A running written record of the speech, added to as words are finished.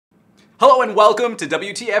Hello and welcome to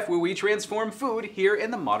WTF, where we transform food here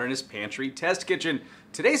in the Modernist Pantry Test Kitchen.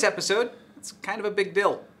 Today's episode, it's kind of a big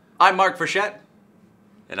deal. I'm Mark Frechette.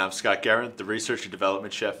 And I'm Scott Guerin, the Research and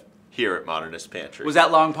Development Chef here at Modernist Pantry. Was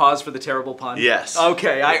that long pause for the terrible pun? Yes.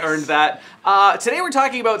 Okay, yes. I earned that. Today we're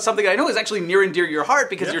talking about something I know is actually near and dear to your heart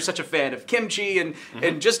because you're such a fan of kimchi and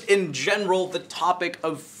just in general the topic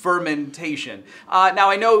of fermentation. Now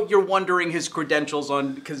I know you're wondering his credentials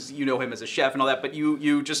on, because you know him as a chef and all that, but you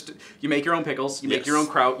make your own pickles, you make your own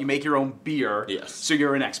kraut, you make your own beer, so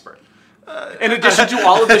you're an expert. In addition to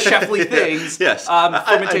all of the chefly things,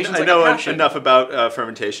 fermentation. I know enough about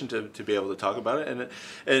fermentation to be able to talk about it,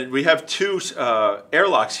 and we have two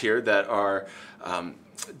airlocks here that are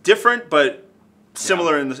different but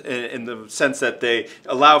similar in the sense that they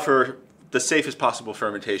allow for the safest possible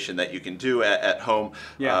fermentation that you can do at home.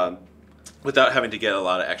 Without having to get a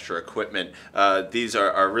lot of extra equipment. These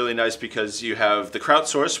are really nice because you have the kraut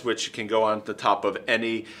source, which can go on the top of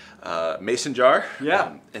any mason jar.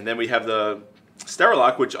 And then we have the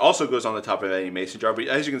Sterilock, which also goes on the top of any mason jar, but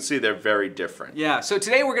as you can see, they're very different. So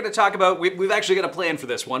today we're going to talk about, we've actually got a plan for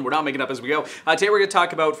this one, we're not making it up as we go. Today we're going to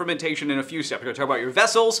talk about fermentation in a few steps. We're going to talk about your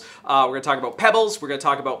vessels, we're going to talk about pebbles, we're going to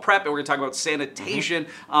talk about prep, and we're going to talk about sanitation.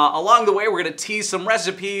 Along the way, we're going to tease some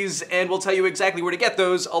recipes, and we'll tell you exactly where to get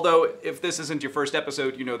those, although if this isn't your first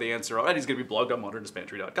episode, you know the answer already. It's going to be blogged on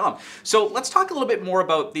modernistpantry.com. So let's talk a little bit more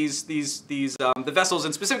about the vessels,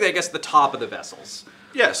 and specifically, I guess, the top of the vessels.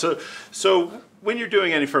 So when you're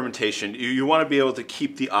doing any fermentation, you want to be able to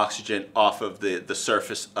keep the oxygen off of the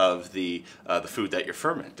surface of the food that you're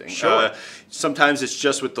fermenting. Sometimes it's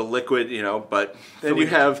just with the liquid, but then you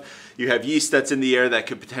have yeast that's in the air that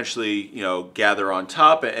could potentially, gather on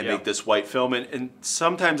top and make this white film. And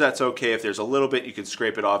sometimes that's okay if there's a little bit, you can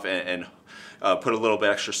scrape it off and put a little bit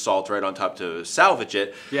extra salt right on top to salvage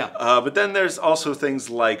it. But then there's also things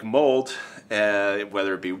like mold,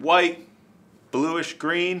 whether it be white, bluish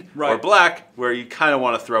green, or black, where you kind of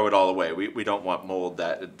want to throw it all away. We don't want mold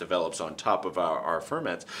that develops on top of our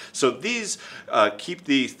ferments. So these keep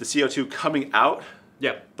the CO2 coming out,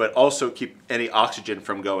 but also keep any oxygen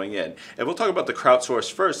from going in. And we'll talk about the kraut source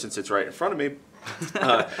first, since it's right in front of me.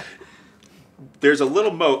 There's a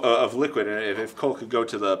little moat of liquid, and if Cole could go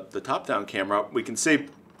to the top-down camera, we can see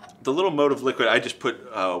the little moat of liquid. I just put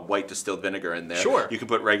white distilled vinegar in there. You can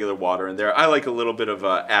put regular water in there. I like a little bit of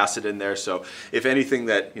acid in there, so if anything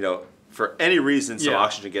that, for any reason some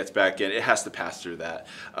oxygen gets back in, it has to pass through that.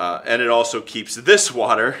 And it also keeps this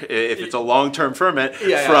water, if it's a long-term ferment,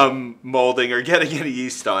 from molding or getting any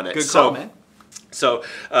yeast on it. Good call, man. So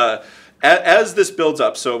as this builds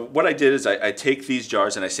up, so what I did is I take these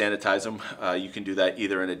jars and I sanitize them. You can do that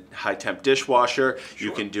either in a high temp dishwasher,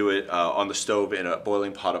 you can do it on the stove in a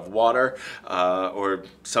boiling pot of water, or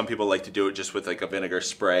some people like to do it just with like a vinegar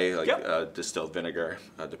spray, like distilled vinegar,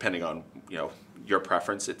 depending on your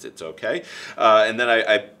preference, it's okay. And then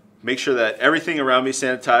I make sure that everything around me is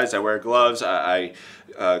sanitized. I wear gloves, I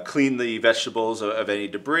clean the vegetables of any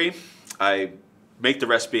debris. I make the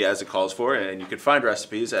recipe as it calls for, and you can find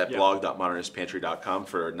recipes at blog.modernistpantry.com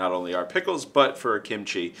for not only our pickles, but for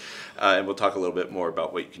kimchi. And we'll talk a little bit more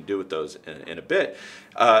about what you can do with those in a bit.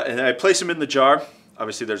 And I place them in the jar.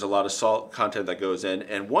 Obviously, there's a lot of salt content that goes in.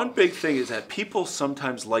 And one big thing is that people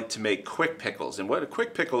sometimes like to make quick pickles. And what a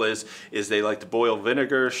quick pickle is they like to boil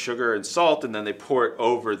vinegar, sugar, and salt, and then they pour it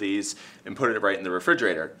over these and put it right in the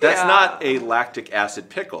refrigerator. That's not a lactic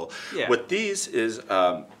acid pickle. What these is...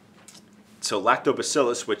 So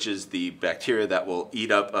lactobacillus, which is the bacteria that will eat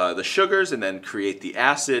up the sugars and then create the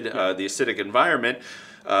acid, the acidic environment,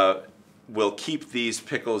 will keep these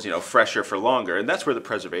pickles, fresher for longer, and that's where the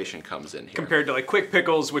preservation comes in here. Compared to like quick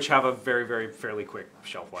pickles, which have a fairly quick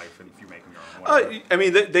shelf life, and if you make them your own. I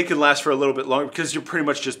mean, they can last for a little bit longer because you're pretty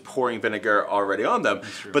much just pouring vinegar already on them.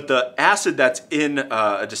 But the acid that's in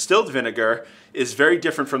a distilled vinegar is very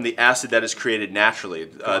different from the acid that is created naturally.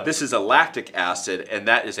 This is a lactic acid, and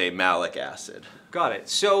that is a malic acid. Got it.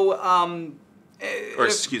 So, or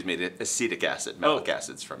excuse me, the acetic acid. Malic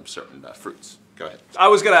acids from certain fruits. Go ahead. I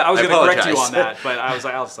was gonna correct you on that, but I was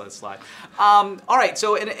like, I'll just let it slide. All right.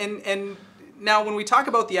 So, and now when we talk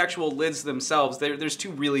about the actual lids themselves, there's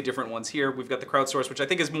two really different ones here. We've got the kraut source, which I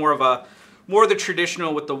think is more the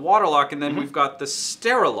traditional with the water lock, and then we've got the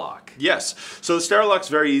Sterilock. Yes. So the Sterilock's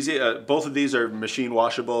very easy. Both of these are machine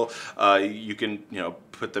washable. You can,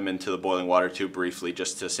 put them into the boiling water too briefly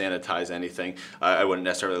just to sanitize anything. I wouldn't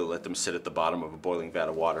necessarily let them sit at the bottom of a boiling vat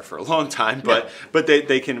of water for a long time, but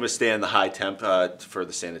they can withstand the high temp for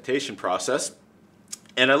the sanitation process.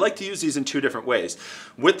 And I like to use these in two different ways.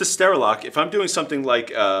 With the Sterilock, if I'm doing something like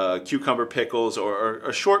cucumber pickles or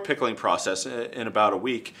a short pickling process in about a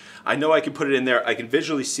week, I know I can put it in there. I can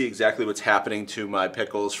visually see exactly what's happening to my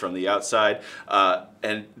pickles from the outside.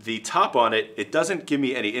 And the top on it, it doesn't give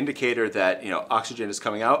me any indicator that oxygen is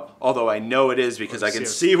coming out, although I know it is because I can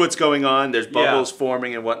see what's going on. There's bubbles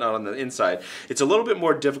forming and whatnot on the inside. It's a little bit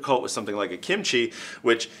more difficult with something like a kimchi,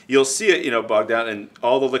 which you'll see it bogged down, and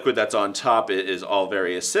all the liquid that's on top is all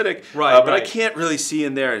very acidic. But I can't really see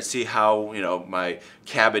in there and see how my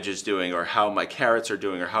cabbage is doing, or how my carrots are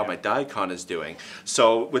doing, or how my daikon is doing.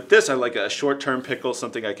 So with this, I like a short-term pickle,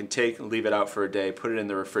 something I can take and leave it out for a day, put it in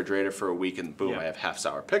the refrigerator for a week, and boom, I have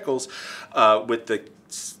half-sour pickles. With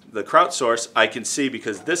the kraut source, I can see,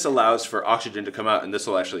 because this allows for oxygen to come out, and this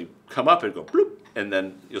will actually come up and go bloop, and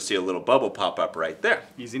then you'll see a little bubble pop up right there.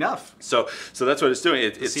 Easy enough. So that's what it's doing.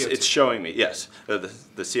 It's showing me, yes, the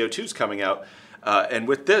CO2 is coming out, and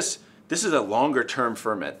with this is a longer term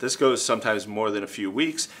ferment. This goes sometimes more than a few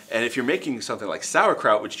weeks. And if you're making something like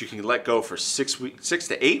sauerkraut, which you can let go for 6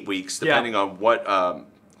 to 8 weeks, depending on what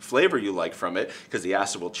flavor you like from it, because the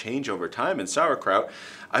acid will change over time in sauerkraut,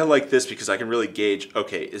 I like this because I can really gauge,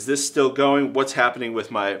 okay, is this still going? What's happening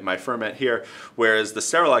with my ferment here? Whereas the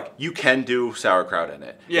Sterilock, you can do sauerkraut in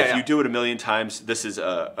it. If you do it a million times, this is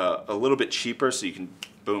a little bit cheaper, so you can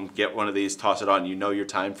boom, get one of these, toss it on, your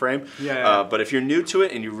time frame. But if you're new to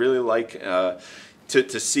it and you really like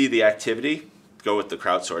to see the activity, go with the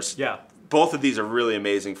kraut source. Both of these are really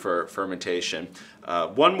amazing for fermentation.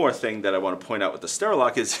 One more thing that I want to point out with the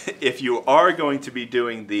Sterilock is if you are going to be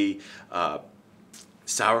doing the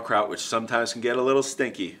sauerkraut, which sometimes can get a little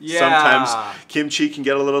stinky. Sometimes kimchi can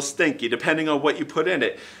get a little stinky, depending on what you put in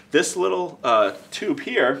it. This little tube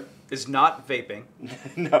here is not vaping.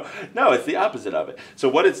 No, it's the opposite of it. So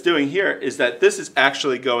what it's doing here is that this is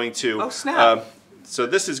actually going to... Oh, snap. So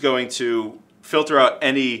this is going to filter out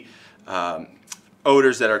any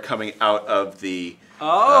odors that are coming out of the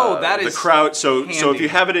that is the kraut. So handy. if you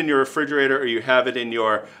have it in your refrigerator, or you have it in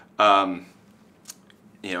your in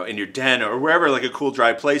your den, or wherever like a cool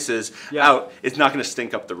dry place is out, it's not going to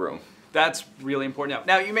stink up the room. That's really important.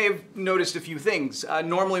 Now, you may have noticed a few things.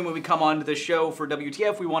 Normally, when we come on to the show for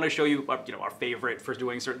WTF, we want to show you, our favorite for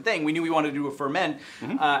doing a certain thing. We knew we wanted to do a ferment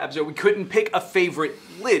episode. We couldn't pick a favorite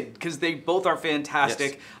lid because they both are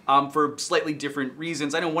fantastic for slightly different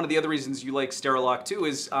reasons. I know one of the other reasons you like Sterilock too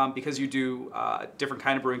is because you do different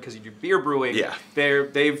kind of brewing, because you do beer brewing.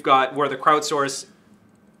 They've got where the kraut source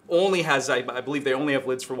only has, I believe they only have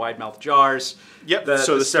lids for wide mouth jars.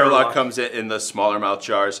 So the Sterilock comes in the smaller mouth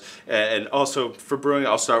jars. And also for brewing,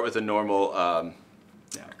 I'll start with a normal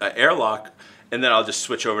airlock, and then I'll just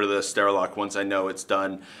switch over to the Sterilock once I know it's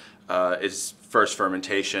done. It's first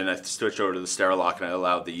fermentation. I switch over to the Sterilock and I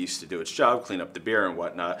allow the yeast to do its job, clean up the beer and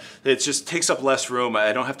whatnot. It just takes up less room.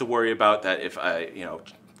 I don't have to worry about that if I,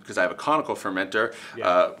 because I have a conical fermenter,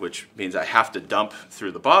 which means I have to dump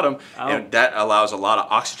through the bottom, and that allows a lot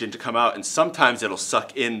of oxygen to come out, and sometimes it'll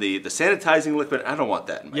suck in the sanitizing liquid. I don't want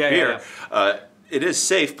that in my beer. It is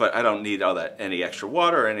safe, but I don't need any extra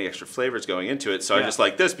water or any extra flavors going into it. So I just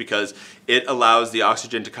like this because it allows the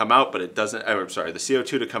oxygen to come out, but it doesn't. I'm sorry, the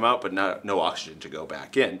CO2 to come out, but no oxygen to go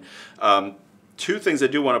back in. Two things I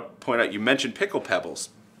do want to point out. You mentioned pickle pebbles.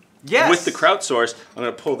 With the kraut source, I'm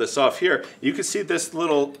going to pull this off here. You can see this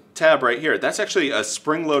little tab right here. That's actually a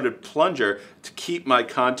spring-loaded plunger to keep my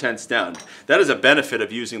contents down. That is a benefit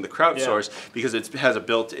of using the kraut source because it has a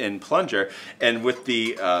built-in plunger. And with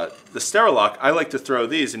the Sterilock, I like to throw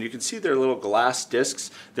these, and you can see they're little glass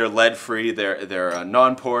discs. They're lead-free, they're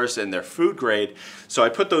non-porous, and they're food grade. So I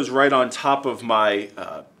put those right on top of my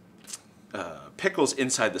pickles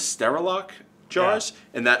inside the Sterilock jars,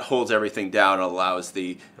 and that holds everything down and allows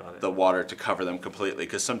the water to cover them completely,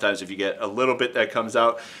 because sometimes if you get a little bit that comes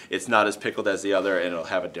out, it's not as pickled as the other, and it'll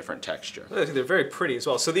have a different texture. They're very pretty as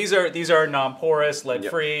well. So these are non-porous,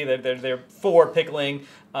 lead-free. They're for pickling.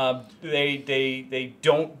 They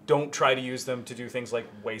don't try to use them to do things like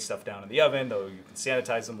weigh stuff down in the oven, though you can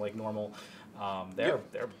sanitize them like normal. They're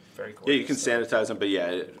very cool. Yeah, you can sanitize them, but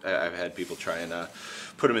I've had people try and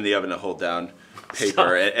put them in the oven to hold down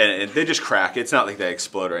paper, and they just crack. It's not like they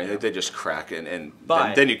explode or anything. They just crack, and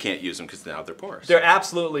then you can't use them because now they're porous. They're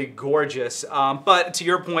absolutely gorgeous. But to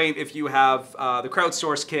your point, if you have the kraut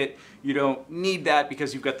source kit, you don't need that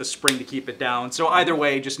because you've got the spring to keep it down. So either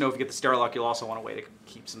way, just know if you get the Sterilock, you'll also want a way to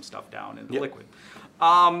keep some stuff down in the liquid.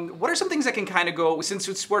 What are some things that can kind of go,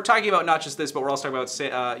 since we're talking about not just this, but we're also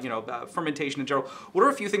talking about fermentation in general, what are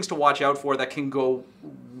a few things to watch out for that can go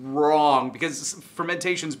wrong? Because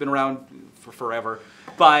fermentation's been around for forever,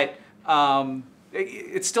 but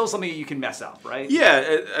it's still something that you can mess up, right?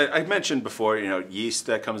 Yeah, I mentioned before, yeast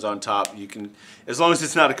that comes on top. You can, as long as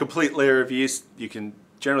it's not a complete layer of yeast, you can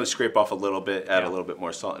generally scrape off a little bit, add a little bit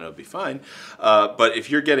more salt, and it'll be fine. But if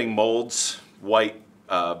you're getting molds, white,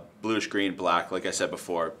 bluish, green, black, like I said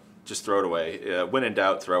before, just throw it away. When in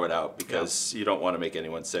doubt, throw it out because you don't want to make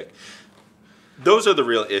anyone sick. Those are the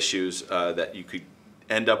real issues that you could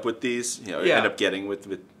end up with these, end up getting with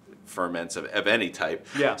ferments of any type.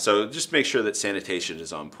 Yeah. So just make sure that sanitation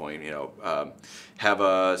is on point.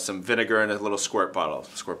 Have some vinegar in a little squirt bottle.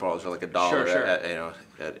 Squirt bottles are like $1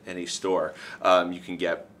 at any store. You can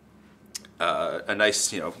get a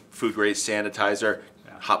nice food grade sanitizer.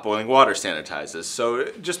 Hot boiling water sanitizes. So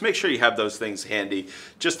just make sure you have those things handy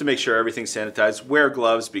just to make sure everything's sanitized. Wear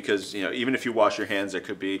gloves because even if you wash your hands, there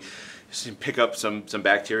could be, pick up some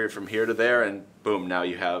bacteria from here to there and boom, now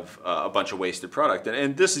you have a bunch of wasted product.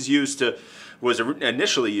 And this is was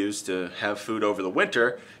initially used to have food over the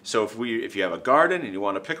winter. So if you have a garden and you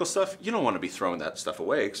want to pickle stuff, you don't want to be throwing that stuff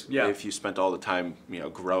away. If you spent all the time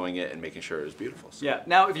growing it and making sure it was beautiful. So. Yeah.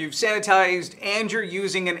 Now, if you've sanitized and you're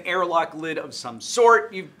using an airlock lid of some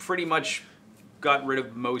sort, you've pretty much gotten rid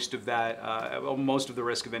of most of that, most of the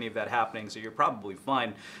risk of any of that happening. So you're probably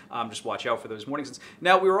fine. Just watch out for those warning signs.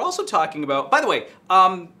 Now, we were also talking about, by the way,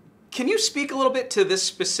 can you speak a little bit to this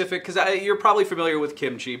specific, because you're probably familiar with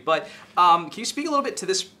kimchi, but can you speak a little bit to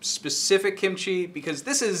this specific kimchi? Because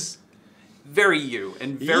this is very you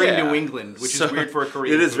and very New England, which is weird for a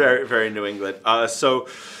Korean. It is very, very New England. So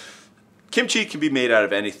kimchi can be made out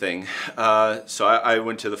of anything. So I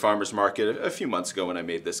went to the farmer's market a few months ago when I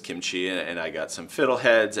made this kimchi, and I got some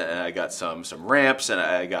fiddleheads, and I got some ramps, and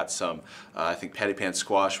I got some, I think patty pan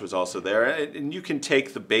squash was also there. And you can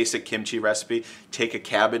take the basic kimchi recipe, take a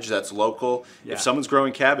cabbage that's local. Yeah. If someone's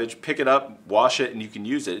growing cabbage, pick it up, wash it, and you can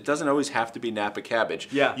use it. It doesn't always have to be Napa cabbage.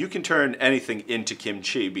 Yeah. You can turn anything into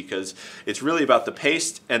kimchi because it's really about the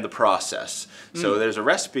paste and the process. So there's a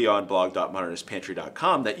recipe on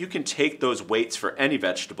blog.modernistpantry.com that you can take those weights for any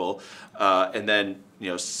vegetable and then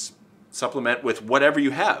supplement with whatever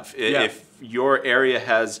you have. If your area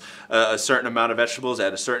has a certain amount of vegetables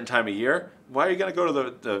at a certain time of year, why are you going to go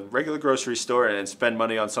to the regular grocery store and spend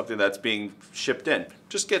money on something that's being shipped in?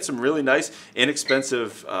 Just get some really nice,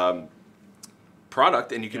 inexpensive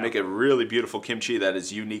product, and you can make a really beautiful kimchi that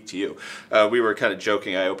is unique to you. We were kind of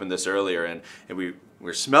joking. I opened this earlier, and we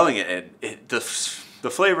were smelling it, and the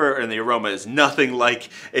flavor and the aroma is nothing like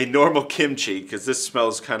a normal kimchi, because this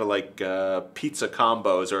smells kind of like pizza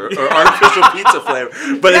combos or artificial pizza flavor.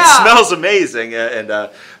 But it smells amazing, and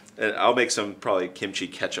I'll make some probably kimchi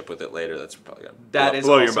ketchup with it later. That's probably gonna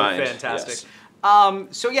blow your mind. Fantastic.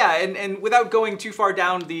 Yes. So yeah, and without going too far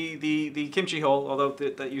down the kimchi hole, although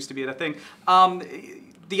that used to be a thing,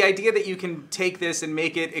 the idea that you can take this and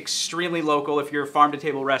make it extremely local, if you're a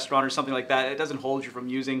farm-to-table restaurant or something like that, it doesn't hold you from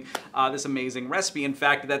using this amazing recipe. In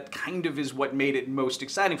fact, that kind of is what made it most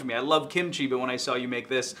exciting for me. I love kimchi, but when I saw you make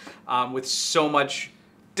this with so much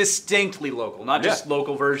distinctly local, not just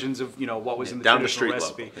local versions of what was in the traditional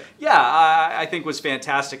recipe. Local, I think was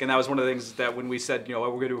fantastic, and that was one of the things that when we said we're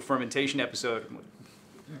going to do a fermentation episode,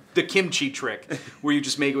 the kimchi trick, where you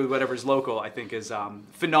just make it with whatever's local, I think is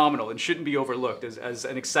phenomenal and shouldn't be overlooked as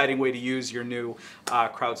an exciting way to use your new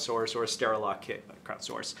kraut source or Sterilock kit, kraut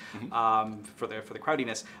source, for the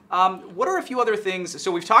krautiness. What are a few other things?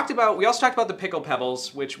 So we also talked about the pickle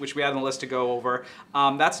pebbles, which we had on the list to go over.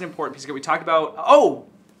 That's an important piece. We talked about,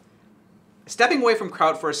 stepping away from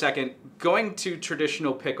kraut for a second, going to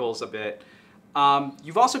traditional pickles a bit.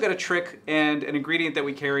 You've also got a trick and an ingredient that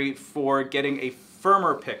we carry for getting a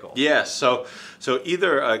firmer pickle. Yeah, so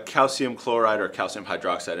either a calcium chloride or calcium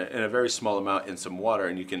hydroxide in a very small amount in some water,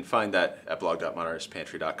 and you can find that at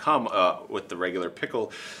blog.modernistpantry.com with the regular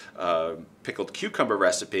pickled cucumber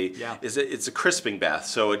recipe. Yeah. It's a crisping bath.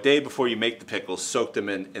 So a day before you make the pickles, soak them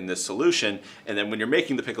in this solution, and then when you're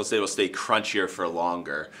making the pickles, they will stay crunchier for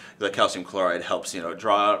longer. The calcium chloride helps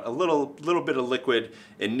draw out a little bit of liquid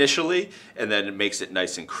initially, and then it makes it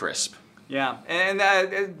nice and crisp. Yeah,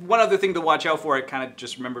 and one other thing to watch out for, I kind of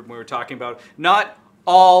just remembered when we were talking about, not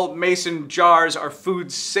all mason jars are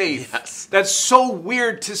food safe. Yes. That's so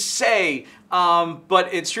weird to say,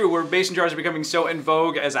 but it's true. Where mason jars are becoming so in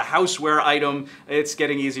vogue as a houseware item, it's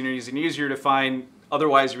getting easier and easier to find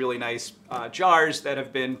otherwise really nice jars that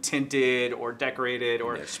have been tinted or decorated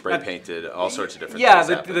or spray painted, all sorts of different things.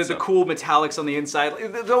 Yeah, the cool metallics on the inside.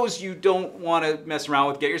 Those you don't want to mess around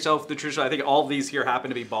with. Get yourself the traditional. I think all of these here happen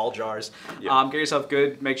to be ball jars. Yep. Get yourself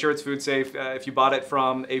good. Make sure it's food safe. If you bought it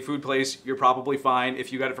from a food place, you're probably fine.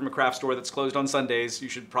 If you got it from a craft store that's closed on Sundays, you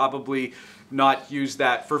should probably not use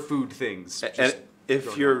that for food things.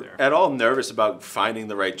 if you're at all nervous about finding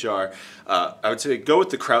the right jar, I would say go with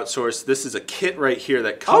the kraut source. This is a kit right here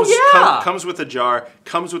that comes with a jar,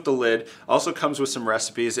 comes with the lid, also comes with some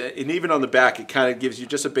recipes, and even on the back it kind of gives you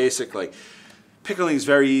just a basic, like, pickling is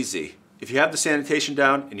very easy. If you have the sanitation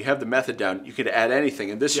down and you have the method down, you can add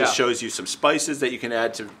anything, and this just shows you some spices that you can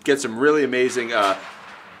add to get some really amazing.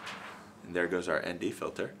 And there goes our ND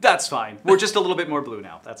filter. That's fine. We're just a little bit more blue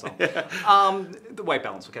now. That's all. The white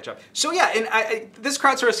balance will catch up. So yeah, and this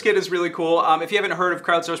crowdsource kit is really cool. If you haven't heard of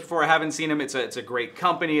crowdsource before, I haven't seen them. It's a great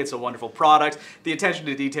company. It's a wonderful product. The attention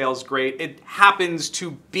to detail is great. It happens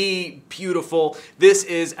to be beautiful. This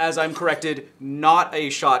is, as I'm corrected, not a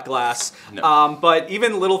shot glass. No. But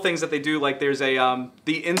even little things that they do, like there's a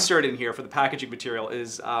the insert in here for the packaging material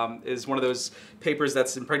is one of those papers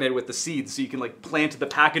that's impregnated with the seeds, so you can like plant the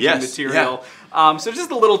packaging material. Yeah. So just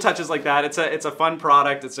the little touches like that. It's a fun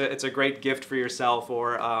product. It's a great gift for yourself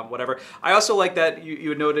or whatever. I also like that you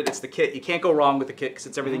had noted it's the kit. You can't go wrong with the kit because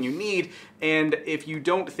it's everything you need. And if you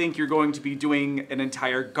don't think you're going to be doing an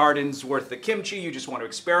entire garden's worth of kimchi, you just want to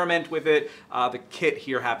experiment with it, the kit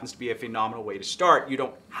here happens to be a phenomenal way to start. You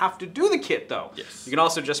don't have to do the kit though. Yes. You can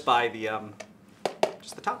also just buy the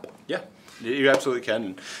just the top. Yeah, you absolutely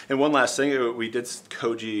can. And one last thing, we did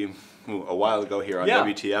koji a while ago here on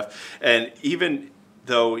WTF, and even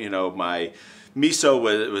though, you know, my miso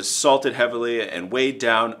was salted heavily and weighed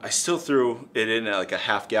down, I still threw it in like a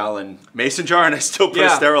half-gallon mason jar, and I still put a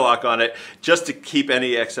Sterilock on it just to keep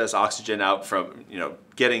any excess oxygen out from, you know,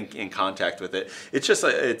 getting in contact with it. It's just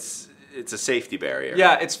like it's a safety barrier.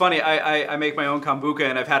 Yeah, it's funny. I make my own kombucha,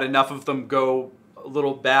 and I've had enough of them go a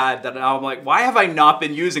little bad that now I'm like, why have I not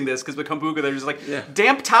been using this? Because with kombucha, they're just like,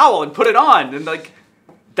 damp towel and put it on, and like,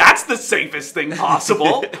 that's the safest thing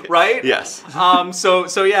possible, right? Yes.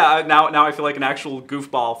 So yeah, now I feel like an actual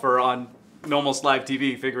goofball for on Almost Live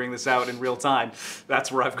TV figuring this out in real time.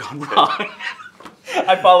 That's where I've gone wrong.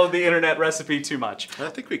 I followed the internet recipe too much. I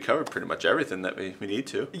think we covered pretty much everything that we need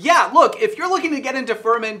to. Yeah, look, if you're looking to get into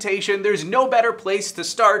fermentation, there's no better place to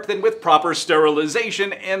start than with proper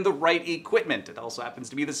sterilization and the right equipment. It also happens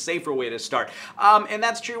to be the safer way to start. And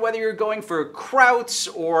that's true whether you're going for krauts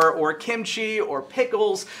or kimchi or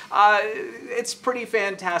pickles. It's pretty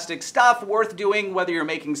fantastic stuff, worth doing whether you're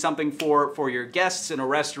making something for your guests in a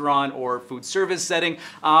restaurant or food service setting,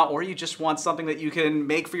 or you just want something that you can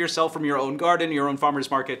make for yourself from your own garden, your own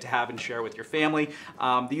farmer's market to have and share with your family.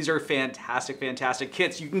 These are fantastic, fantastic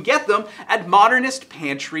kits. You can get them at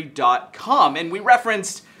modernistpantry.com. And we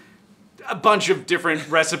referenced a bunch of different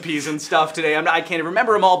recipes and stuff today. I can't even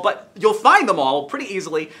remember them all, but you'll find them all pretty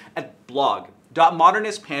easily at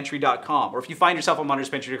blog.modernistpantry.com. Or if you find yourself on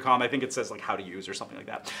modernistpantry.com, I think it says like how to use or something like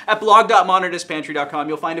that. At blog.modernistpantry.com,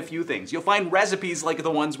 you'll find a few things. You'll find recipes like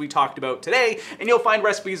the ones we talked about today, and you'll find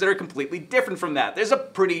recipes that are completely different from that. There's a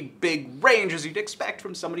pretty big range, as you'd expect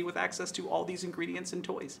from somebody with access to all these ingredients and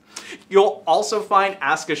toys. You'll also find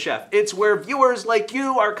Ask a Chef. It's where viewers like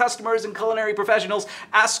you, our customers and culinary professionals,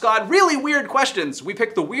 ask Scott really weird questions. We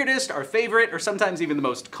pick the weirdest, our favorite, or sometimes even the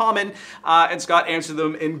most common, and Scott answers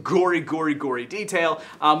them in gory detail.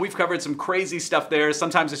 We've covered some crazy stuff there.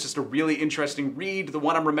 Sometimes it's just a really interesting read. The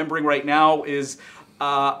one I'm remembering right now is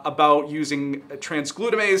about using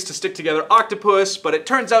transglutamase to stick together octopus, but it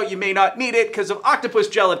turns out you may not need it because of octopus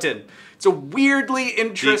gelatin. It's a weirdly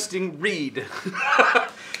interesting read.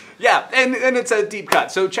 Yeah, and it's a deep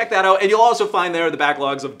cut, so check that out. And you'll also find there the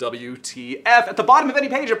backlogs of WTF. At the bottom of any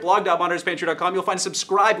page at blog.modernistpantry.com, you'll find a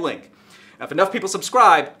subscribe link. Now, if enough people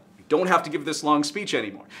subscribe, don't have to give this long speech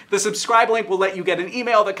anymore. The subscribe link will let you get an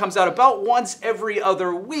email that comes out about once every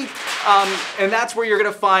other week, and that's where you're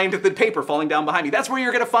gonna find the paper falling down behind me. That's where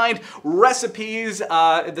you're gonna find recipes,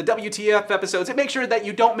 the WTF episodes, and make sure that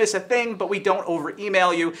you don't miss a thing, but we don't over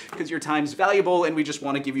email you because your time's valuable and we just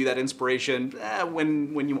wanna give you that inspiration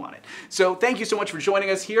when you want it. So thank you so much for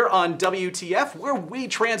joining us here on WTF, where we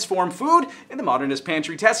transform food in the Modernist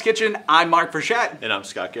Pantry Test Kitchen. I'm Mark Frechette. And I'm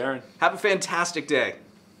Scott Guerin. Have a fantastic day.